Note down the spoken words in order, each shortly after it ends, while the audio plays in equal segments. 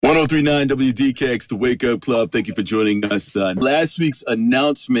1039 WDKX, the Wake Up Club. Thank you for joining us. Last week's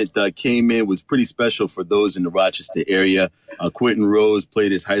announcement came in was pretty special for those in the Rochester area. Quinton Rose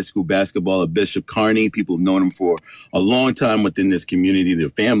played his high school basketball at Bishop Kearney. People have known him for a long time within this community,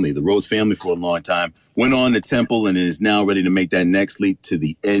 the Rose family for a long time. Went on to Temple and is now ready to make that next leap to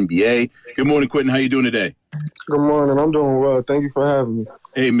the NBA. Good morning, Quinton. How you doing today? Good morning. I'm doing well. Thank you for having me.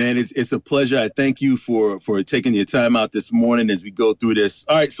 Hey, man, it's a pleasure. I thank you for taking your time out this morning as we go through this.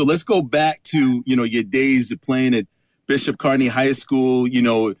 All right, so let's go back to, your days of playing at Bishop Kearney High School.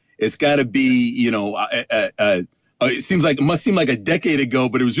 It's got to be, it must seem like a decade ago,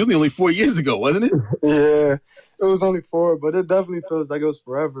 but it was really only 4 years ago, wasn't it? Yeah, it was only 4, but it definitely feels like it was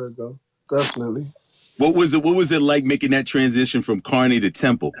forever ago. Definitely. What was it like making that transition from Kearney to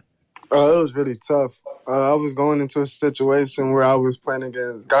Temple? It was really tough. I was going into a situation where I was playing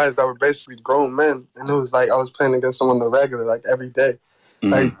against guys that were basically grown men. And it was like I was playing against someone on the regular, like every day. Mm-hmm.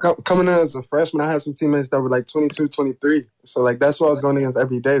 Like coming in as a freshman, I had some teammates that were like 22, 23. So like that's what I was going against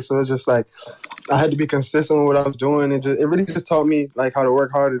every day. So it was just like I had to be consistent with what I was doing. It really just taught me like how to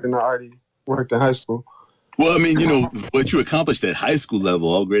work harder than I already worked in high school. Well, I mean, what you accomplished at high school level,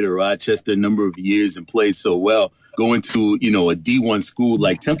 all greater Rochester, a number of years and played so well, going to, a D1 school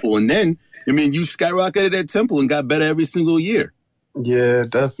like Temple. And then, you skyrocketed at Temple and got better every single year. Yeah,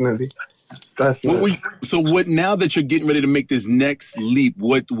 definitely. So what, now that you're getting ready to make this next leap,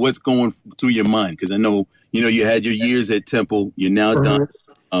 what's going through your mind? Because I know, you had your years at Temple. You're now done,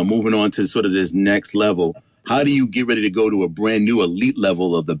 moving on to sort of this next level. How do you get ready to go to a brand new elite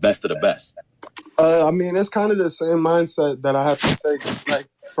level of the best of the best? It's kind of the same mindset that I have to take, like,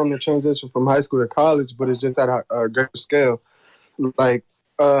 from the transition from high school to college, but it's just at a greater scale. Like,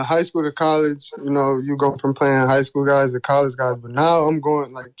 high school to college, you go from playing high school guys to college guys, but now I'm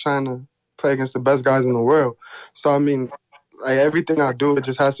going, like, trying to play against the best guys in the world. So, like, everything I do, it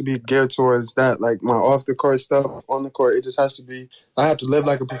just has to be geared towards that. Like, my off-the-court stuff, on the court, it just has to be, I have to live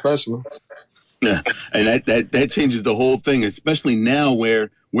like a professional. Yeah, and that changes the whole thing, especially now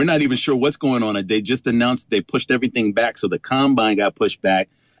where we're not even sure what's going on. They just announced they pushed everything back, so the combine got pushed back.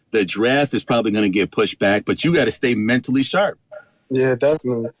 The draft is probably going to get pushed back, but you got to stay mentally sharp. Yeah,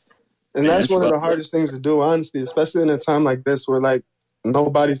 definitely. And that's one of the hardest things to do, honestly, especially in a time like this where, like,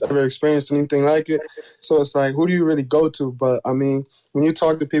 nobody's ever experienced anything like it. So it's like, who do you really go to? But, when you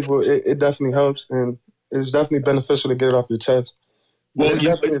talk to people, it definitely helps, and it's definitely beneficial to get it off your chest. Well, it's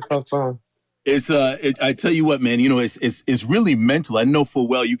definitely a tough time. I tell you what, man, it's really mental. I know full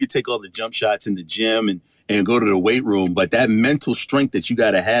well you could take all the jump shots in the gym and go to the weight room, but that mental strength that you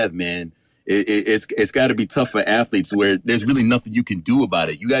got to have, man, it's got to be tough for athletes where there's really nothing you can do about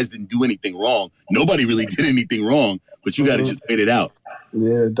it. You guys didn't do anything wrong. Nobody really did anything wrong, but you got to just wait it out.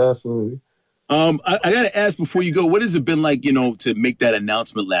 Yeah, definitely. I got to ask before you go, what has it been like, to make that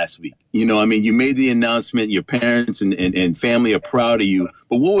announcement last week? You made the announcement, your parents and family are proud of you,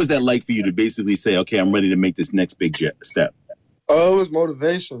 but what was that like for you to basically say, okay, I'm ready to make this next big step? Oh, it was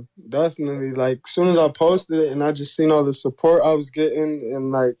motivation, definitely. Like, as soon as I posted it and I just seen all the support I was getting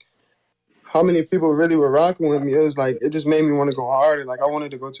and, like, how many people really were rocking with me, it was like, it just made me want to go harder. Like, I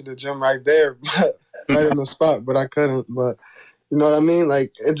wanted to go to the gym right there, right in the spot, but I couldn't. But you know what I mean?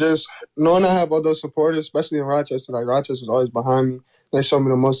 Like, it just, knowing I have all those supporters, especially in Rochester, like, Rochester's always behind me. They show me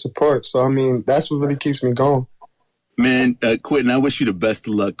the most support. So, that's what really keeps me going. Man, Quinton, I wish you the best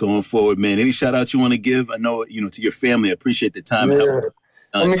of luck going forward, man. Any shout-outs you want to give? I know, to your family. I appreciate the time. Yeah.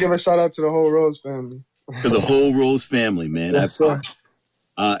 I'm going to give a shout-out to the whole Rose family. To the whole Rose family, man. Yes, sir.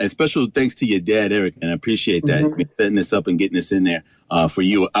 And special thanks to your dad, Eric, and I appreciate that. Setting this up and getting this in there for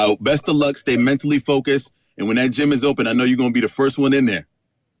you. Best of luck. Stay mentally focused. And when that gym is open, I know you're going to be the first one in there.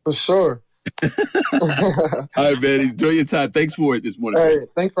 For sure. All right, man. Enjoy your time. Thanks for it this morning. Hey,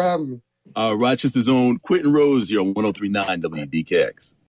 thanks for having me. Rochester's own Quinton Rose here on 1039 WDKX.